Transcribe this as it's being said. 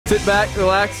Sit back,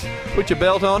 relax, put your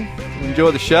belt on, and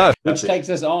enjoy the show. Which takes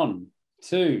us on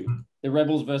to the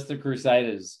Rebels versus the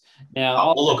Crusaders. Now,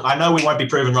 well, look, I know we won't be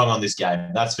proven wrong on this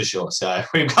game, that's for sure. So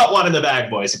we've got one in the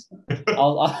bag, boys.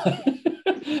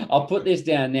 I'll put this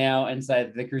down now and say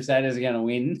that the Crusaders are going to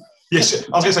win. Yes,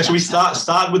 I was going to say, should we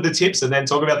start with the tips and then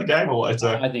talk about the game, or what?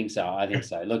 I think so.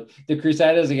 Look, the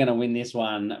Crusaders are going to win this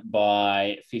one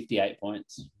by 58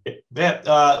 points.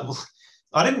 Yeah.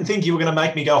 I didn't think you were going to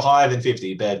make me go higher than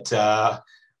 50, but I'm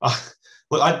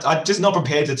just not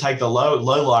prepared to take the low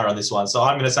liar on this one. So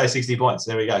I'm going to say 60 points.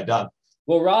 There we go. Done.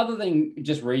 Well, rather than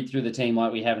just read through the team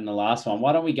like we have in the last one,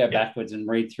 why don't we go backwards and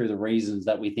read through the reasons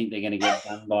that we think they're going to get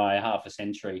done by half a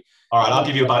century? All right, I'll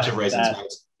give you a bunch of reasons.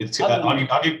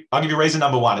 I'll give you reason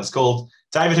number one. It's called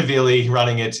David Havili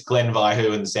running it, Glenn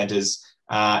Vaihu in the centres,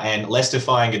 and Lester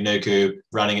Fainganuku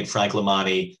running it, Frank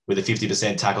Lamani with a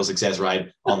 50% tackle success rate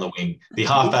on the wing. The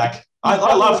halfback, I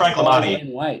love Frank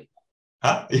Lamani. Weight.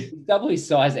 Huh? Double his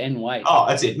size and weight. Oh,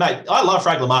 that's it, mate. I love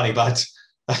Frank Lamani, but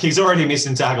he's already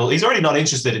missing tackle. He's already not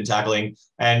interested in tackling,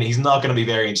 and he's not going to be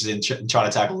very interested in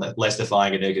trying to tackle Lester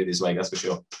Fainganuku this week, that's for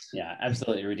sure. Yeah,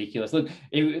 absolutely ridiculous. Look,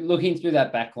 looking through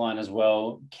that back line as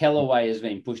well, Kellaway has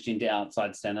been pushed into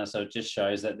outside centre, so it just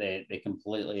shows that they're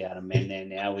completely out of men there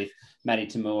now, with Matty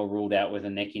Tamua ruled out with a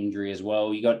neck injury as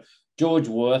well. You got George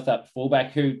Worth up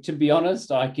fullback, who, to be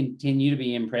honest, I continue to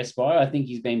be impressed by. I think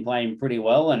he's been playing pretty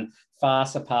well and far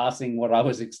surpassing what I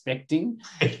was expecting.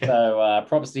 So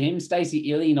props to him.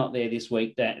 Stacey Illy not there this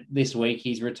week.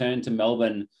 He's returned to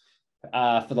Melbourne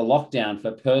for the lockdown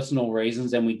for personal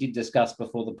reasons. And we did discuss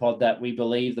before the pod that we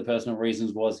believe the personal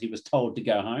reasons was he was told to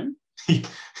go home.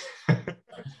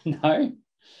 No?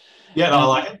 Yeah, no, I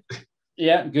like it.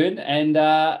 Yeah, good. And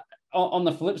on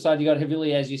the flip side, you got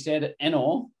Havili, as you said,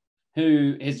 Enor,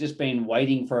 who has just been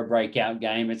waiting for a breakout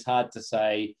game. It's hard to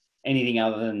say anything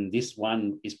other than this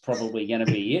one is probably going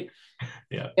to be it.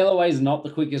 Yeah. Kellaway's not the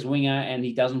quickest winger, and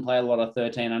he doesn't play a lot of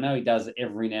 13. I know he does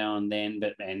every now and then,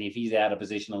 but man, if he's out of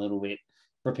position a little bit,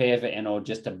 prepare for Enor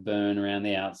just to burn around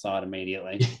the outside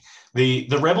immediately. The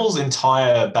Rebels'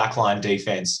 entire backline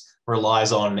defense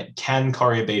relies on, can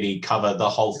Coriabidi cover the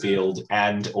whole field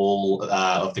and all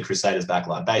of the Crusaders'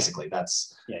 backline? Basically,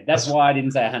 that's why I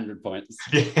didn't say 100 points.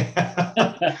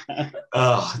 Yeah.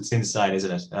 Oh, it's insane,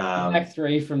 isn't it? Back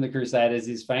three from the Crusaders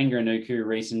is Fainganuku,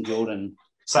 Reece and Jordan.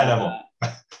 Say no more.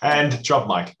 And drop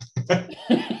Mike.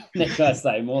 Next I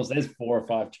say more. So there's 4 or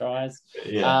 5 tries.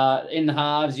 Yeah. In the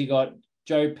halves, you got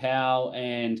Joe Powell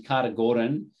and Carter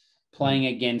Gordon playing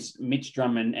against Mitch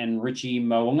Drummond and Richie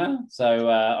Mo'unga. So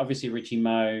obviously Richie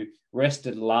Mo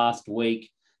rested last week.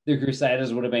 The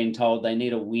Crusaders would have been told they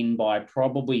need a win by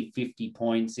probably 50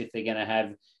 points if they're going to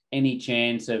have any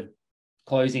chance of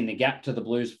closing the gap to the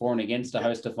Blues for and against to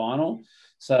host a final.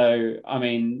 So, I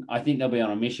mean, I think they'll be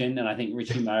on a mission, and I think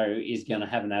Richie Mo is going to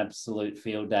have an absolute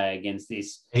field day against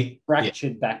this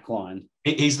fractured backline.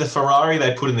 He's the Ferrari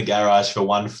they put in the garage for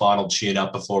one final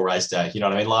tune-up before race day. You know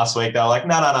what I mean? Last week, they were like,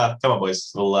 no, come on,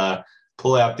 boys. We'll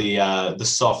pull out the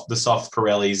soft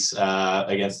Pirellis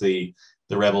against the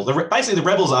Rebels. Basically, the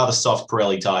Rebels are the soft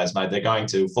Pirelli tyres, mate. They're going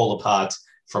to fall apart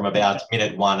from about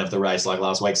minute 1 of the race like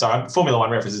last week. Sorry, Formula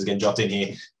 1 references getting dropped in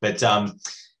here. But,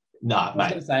 no, mate. I was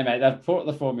going to say, mate, they've brought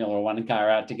the Formula 1 car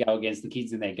out to go against the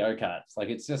kids in their go-karts. Like,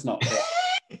 it's just not fair.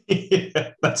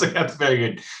 Yeah, that's very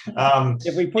good.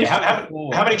 If we push how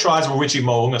many tries will Richie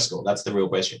Mo'unga score? That's the real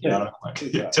question. You know,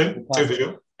 two for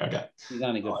sure. Okay. He's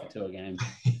only good for 2 a game.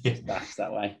 Backs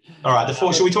that way. All right, the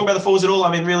four. Should we talk about the fours at all?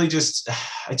 I mean, really,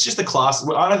 it's just the class.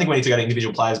 I don't think we need to go to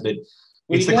individual players, but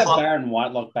we do have Barrett and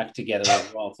Whitelock back together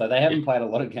as well. So they haven't played a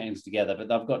lot of games together, but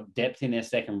they've got depth in their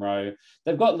second row.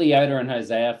 They've got Leota and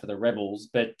Hosea for the Rebels,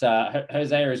 but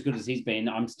Hosea, as good as he's been,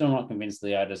 I'm still not convinced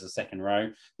Leota's a second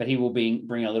row, but he will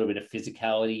bring a little bit of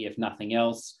physicality, if nothing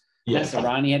else. Yeah.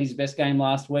 Sarani had his best game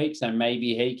last week, so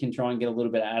maybe he can try and get a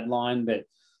little bit of ad line, but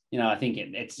you know, I think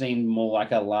it seemed more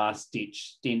like a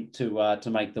last-ditch stint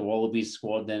to make the Wallabies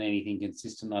squad than anything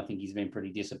consistent. I think he's been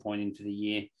pretty disappointing for the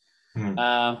year.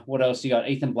 What else you got?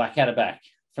 Ethan Blackadder back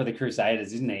for the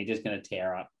Crusaders, isn't he? Just going to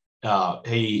tear up.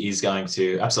 He is going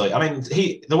to, absolutely. I mean,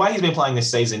 the way he's been playing this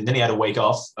season, then he had a week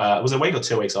off. Was it a week or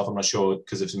 2 weeks off? I'm not sure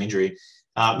because of some injury.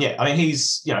 I mean,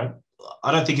 he's, you know,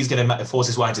 I don't think he's going to force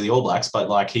his way into the All Blacks, but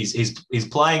like he's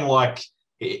playing like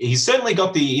he's certainly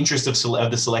got the interest of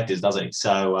the selectors, doesn't he?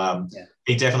 So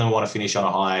he definitely will want to finish on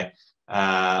a high.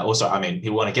 Also, I mean,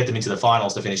 he'll want to get them into the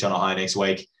finals to finish on a high next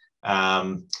week.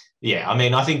 I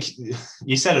mean, I think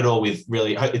you said it all with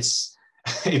really, it's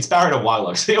Barrett and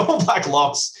Whitelock. The All Black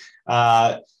locks,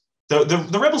 the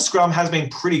Rebel scrum has been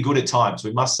pretty good at times,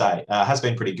 we must say, has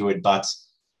been pretty good, but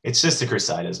It's just the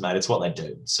Crusaders, mate. It's what they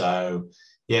do. So,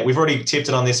 yeah, we've already tipped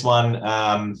it on this one.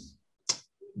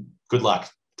 Good luck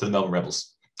to the Melbourne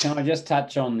Rebels. Can I just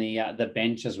touch on the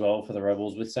bench as well for the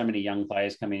Rebels with so many young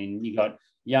players coming in? You got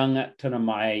young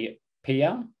Tunamai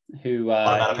Pia, who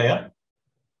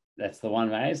that's the one,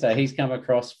 mate. So he's come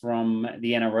across from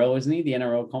the NRL, isn't he? The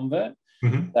NRL convert.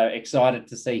 Mm-hmm. So excited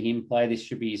to see him play. This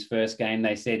should be his first game.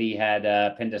 They said he had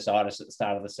appendicitis at the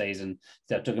start of the season,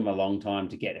 so it took him a long time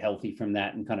to get healthy from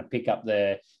that and kind of pick up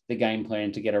the game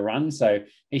plan to get a run. So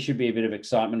he should be a bit of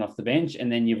excitement off the bench.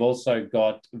 And then you've also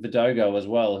got Vidogo as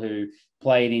well, who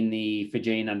played in the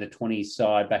Fijian under-20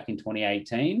 side back in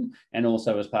 2018 and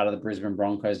also was part of the Brisbane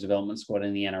Broncos development squad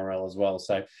in the NRL as well.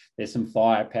 So there's some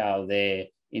firepower there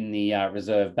in the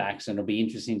reserve backs, and it'll be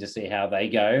interesting to see how they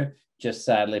go. Just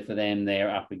sadly for them,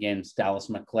 they're up against Dallas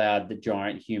McLeod, the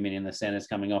giant human in the centres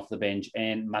coming off the bench,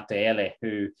 and Mateele,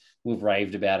 who we've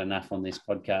raved about enough on this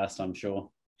podcast, I'm sure.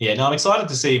 Yeah, no, I'm excited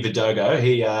to see Vidogo.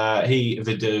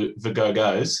 Vigo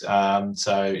goes,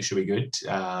 so it should be good.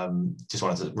 Just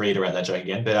wanted to reiterate that joke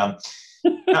again. But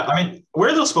I mean, we're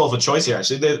a little spoiled for choice here,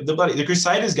 actually. The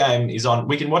Crusaders game is on.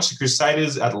 We can watch the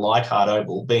Crusaders at Leichhardt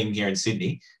Oval, being here in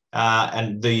Sydney.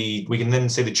 And we can then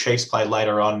see the Chiefs play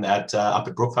later on up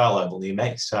at Brookvale Oval near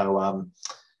me. So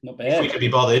not bad. If we could be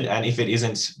bothered, and if it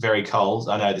isn't very cold,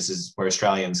 I know this is where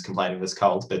Australians complaining it's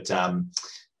cold,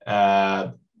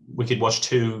 but we could watch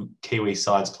two Kiwi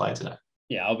sides play today.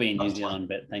 Yeah, I'll be in New Zealand,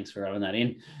 but thanks for throwing that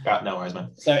in. No worries,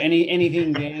 man. So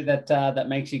anything there that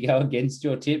makes you go against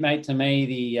your tip, mate? To me,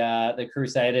 the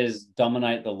Crusaders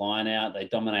dominate the line out. They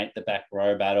dominate the back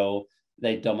row battle.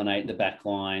 They dominate the back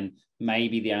line.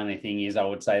 Maybe the only thing is I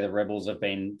would say the Rebels have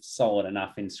been solid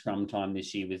enough in scrum time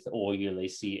this year with Orr,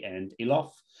 Ulysses and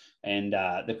Ilof. And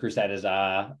the Crusaders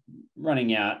are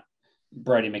running out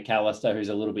Brodie McAllister, who's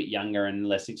a little bit younger and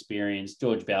less experienced.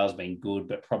 George Bowers been good,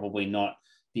 but probably not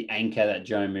the anchor that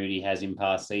Joe Moody has in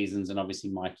past seasons. And obviously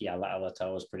Mikey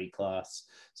Alatoa is pretty class.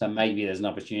 So maybe there's an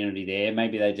opportunity there.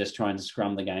 Maybe they're just trying to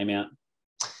scrum the game out.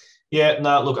 Yeah,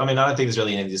 no, look, I mean, I don't think there's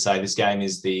really anything to say. This game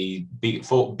is the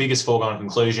biggest foregone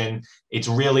conclusion. It's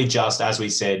really just, as we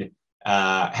said,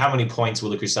 how many points will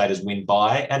the Crusaders win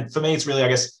by? And for me, it's really, I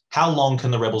guess, how long can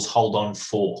the Rebels hold on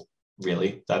for,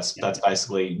 really? That's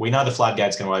basically, we know the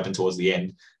floodgate's going to open towards the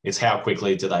end. It's how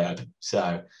quickly do they open?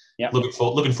 So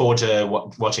looking forward to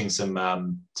watching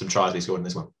some tries be scored in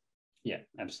this one. Yeah,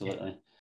 absolutely.